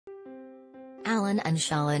Alan and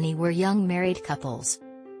Shalini were young married couples.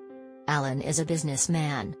 Alan is a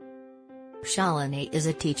businessman. Shalini is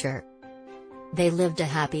a teacher. They lived a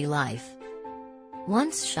happy life.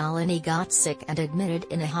 Once Shalini got sick and admitted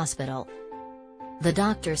in a hospital. The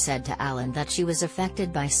doctor said to Alan that she was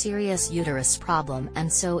affected by serious uterus problem and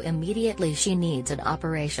so immediately she needs an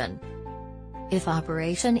operation. If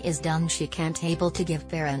operation is done she can't able to give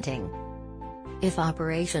parenting. If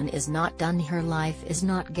operation is not done her life is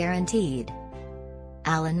not guaranteed.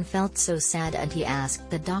 Alan felt so sad and he asked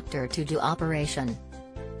the doctor to do operation.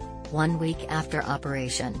 1 week after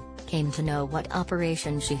operation, came to know what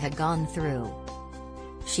operation she had gone through.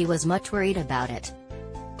 She was much worried about it.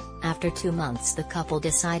 After 2 months the couple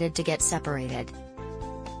decided to get separated.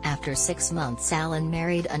 After 6 months Alan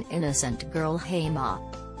married an innocent girl Hema.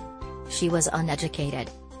 She was uneducated.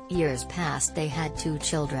 Years passed, they had 2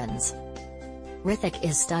 children. Rithik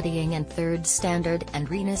is studying in 3rd standard and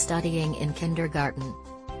Reena studying in kindergarten.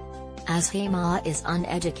 As Hema is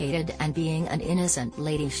uneducated and being an innocent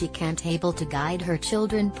lady she can't able to guide her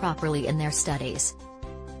children properly in their studies.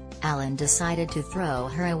 Alan decided to throw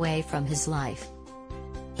her away from his life.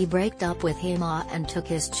 He broke up with Hema and took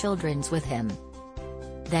his children with him.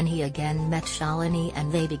 Then he again met Shalini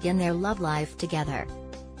and they begin their love life together.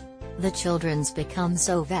 The children's become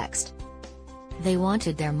so vexed. They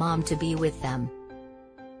wanted their mom to be with them.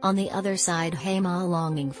 On the other side Hema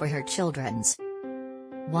longing for her children's.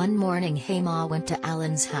 One morning Hema went to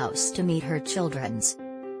Alan's house to meet her children's.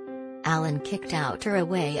 Alan kicked out her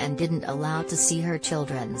away and didn't allow to see her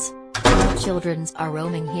children's. Children's are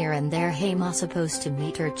roaming here and there. Hema supposed to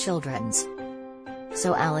meet her children's.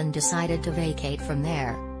 So Alan decided to vacate from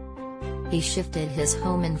there. He shifted his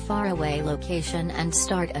home in faraway location and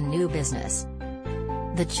start a new business.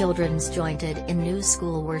 The children's joined in new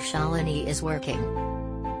school where Shalini is working.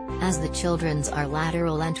 As the children's are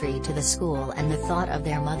lateral entry to the school and the thought of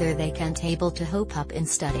their mother they can't able to hope up in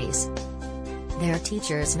studies. Their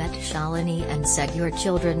teachers met Shalini and said your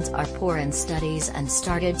children are poor in studies and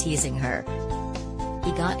started teasing her.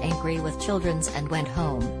 He got angry with children and went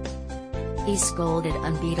home. He scolded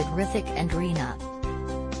and beated Rithik and Reena.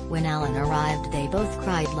 When Alan arrived they both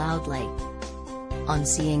cried loudly. On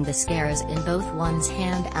seeing the scares in both one's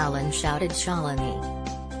hand Alan shouted Shalini.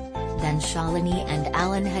 Then Shalini and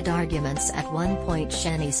Alan had arguments. At one point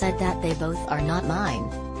Shani said that they both are not mine.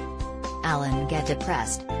 Alan get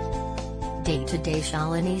depressed. Day to day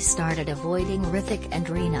Shalini started avoiding Rithik and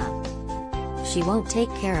Reena. She won't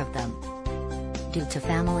take care of them. Due to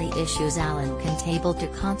family issues Alan can't able to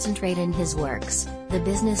concentrate in his works, the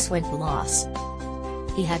business went loss.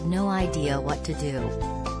 He had no idea what to do.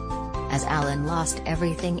 As Alan lost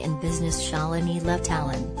everything in business Shalini left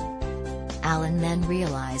Alan. Alan then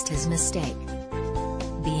realized his mistake.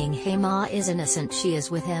 Being Hema is innocent, she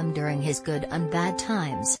is with him during his good and bad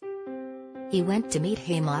times. He went to meet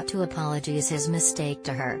Hema to apologize his mistake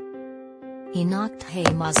to her. He knocked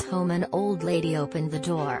Hema's home. An old lady opened the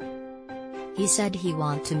door. He said he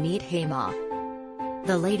want to meet Hema.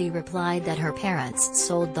 The lady replied that her parents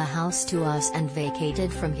sold the house to us and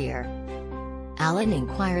vacated from here. Alan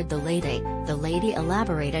inquired the lady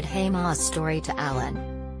elaborated Hema's story to Alan.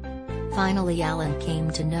 Finally Alan came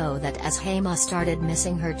to know that as Hema started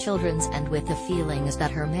missing her children and with the feelings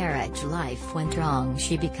that her marriage life went wrong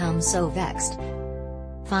she became so vexed.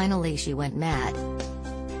 Finally she went mad.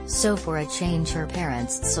 So for a change her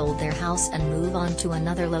parents sold their house and move on to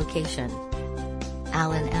another location.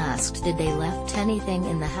 Alan asked did they left anything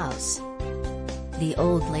in the house. The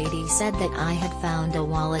old lady said that I had found a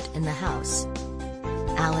wallet in the house.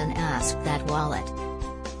 Alan asked that wallet.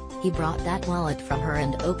 He brought that wallet from her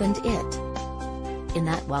and opened it. In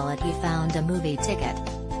that wallet he found a movie ticket.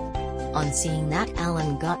 On seeing that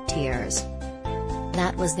Alan got tears.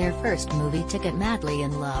 That was their first movie ticket. Madly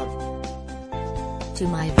in love. To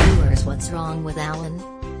my viewers, what's wrong with Alan?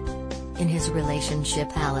 In his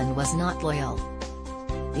relationship Alan was not loyal.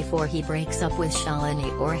 Before he breaks up with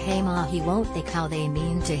Shalini or Hema he won't think how they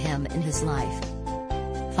mean to him in his life.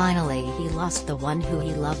 Finally he lost the one who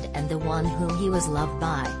he loved and the one whom he was loved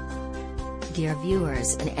by. Dear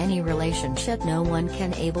viewers, in any relationship no one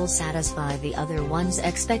can able satisfy the other one's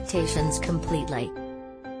expectations completely.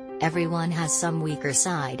 Everyone has some weaker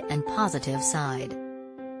side and positive side.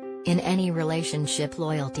 In any relationship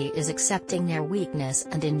loyalty is accepting their weakness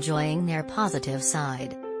and enjoying their positive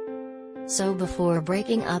side. So before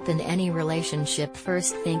breaking up in any relationship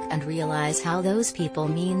first think and realize how those people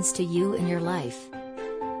means to you in your life.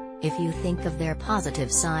 If you think of their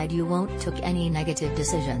positive side you won't took any negative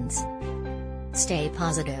decisions. Stay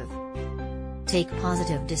positive. Take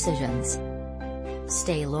positive decisions.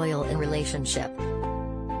 Stay loyal in relationship.